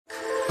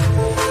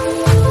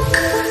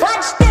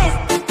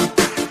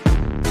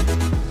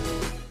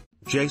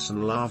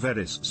Jason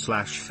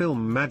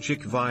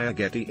LaVeris/FilmMagic via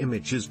Getty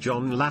Images.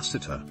 John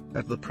Lasseter,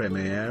 at the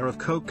premiere of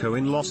Coco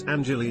in Los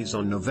Angeles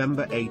on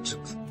November 8,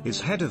 is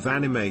head of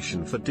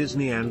animation for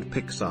Disney and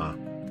Pixar.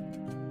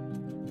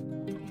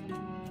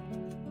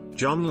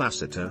 John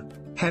Lasseter,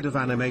 head of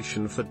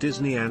animation for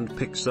Disney and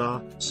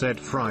Pixar, said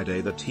Friday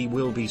that he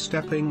will be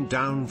stepping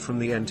down from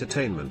the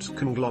entertainment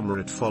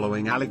conglomerate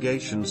following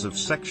allegations of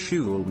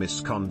sexual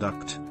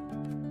misconduct.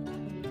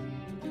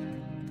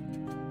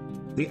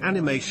 The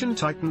animation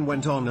titan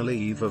went on a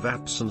leave of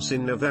absence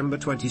in November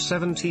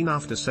 2017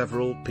 after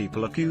several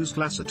people accused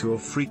Lasseter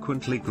of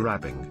frequently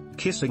grabbing,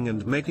 kissing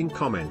and making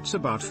comments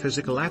about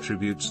physical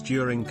attributes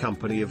during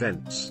company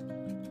events.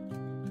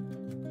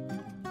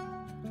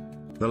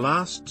 The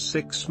last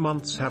 6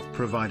 months have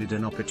provided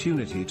an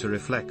opportunity to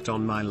reflect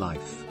on my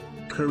life,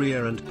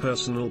 career and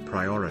personal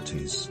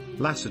priorities,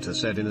 Lasseter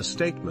said in a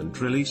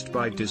statement released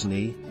by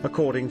Disney,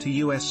 according to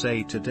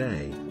USA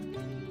Today.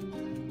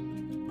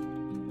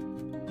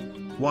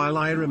 While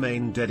I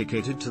remain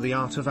dedicated to the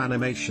art of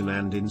animation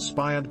and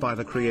inspired by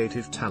the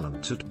creative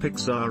talent at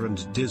Pixar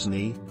and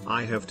Disney,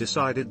 I have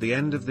decided the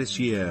end of this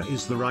year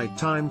is the right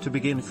time to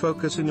begin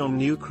focusing on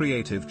new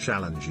creative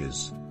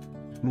challenges.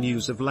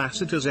 News of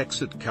Lasseter's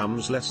exit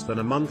comes less than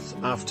a month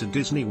after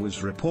Disney was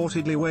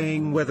reportedly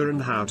weighing whether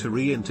and how to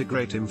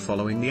reintegrate him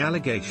following the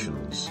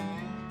allegations.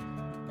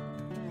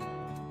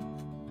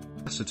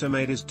 Lasseter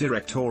made his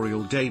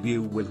directorial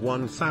debut with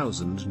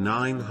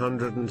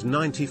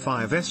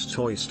 1995's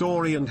Toy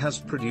Story and has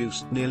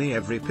produced nearly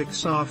every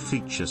Pixar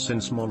feature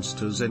since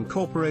Monsters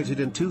Incorporated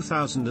in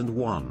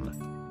 2001.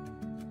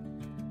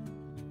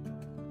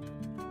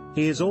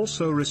 He is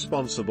also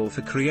responsible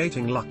for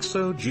creating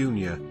Luxo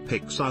Jr.,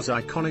 Pixar's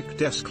iconic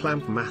desk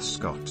lamp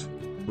mascot.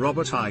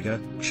 Robert Iger,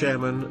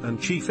 chairman and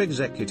chief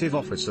executive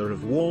officer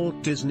of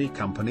Walt Disney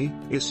Company,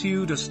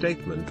 issued a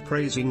statement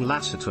praising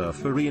Lasseter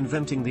for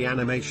reinventing the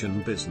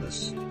animation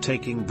business,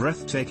 taking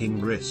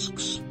breathtaking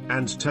risks,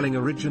 and telling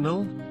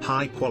original,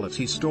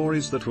 high-quality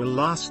stories that will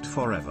last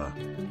forever.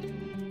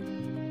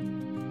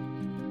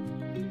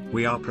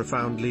 We are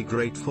profoundly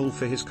grateful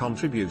for his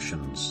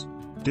contributions.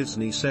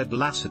 Disney said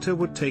Lasseter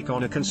would take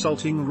on a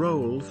consulting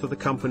role for the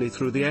company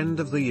through the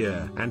end of the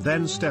year and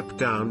then step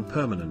down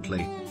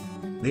permanently.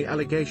 The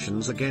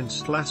allegations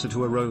against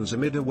Lasseter arose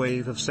amid a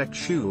wave of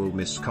sexual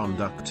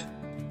misconduct.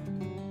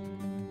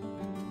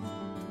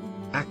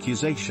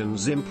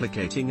 Accusations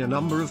implicating a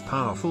number of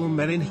powerful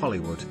men in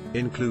Hollywood,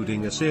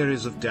 including a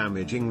series of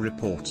damaging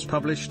reports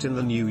published in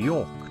the New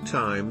York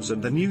Times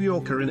and the New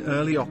Yorker in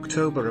early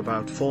October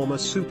about former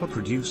super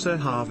producer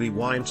Harvey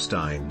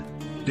Weinstein.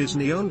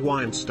 Disney owned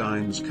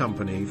Weinstein's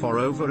company for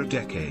over a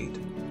decade.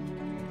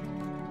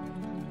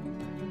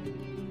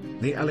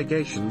 The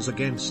allegations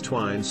against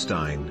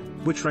Weinstein,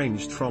 which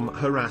ranged from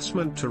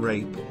harassment to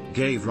rape,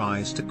 gave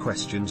rise to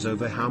questions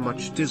over how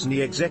much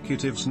Disney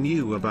executives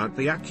knew about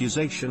the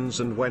accusations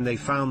and when they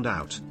found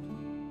out.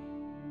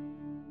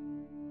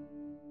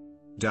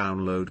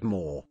 Download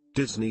more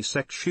Disney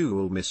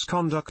sexual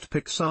misconduct.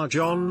 Pixar.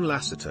 John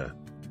Lasseter,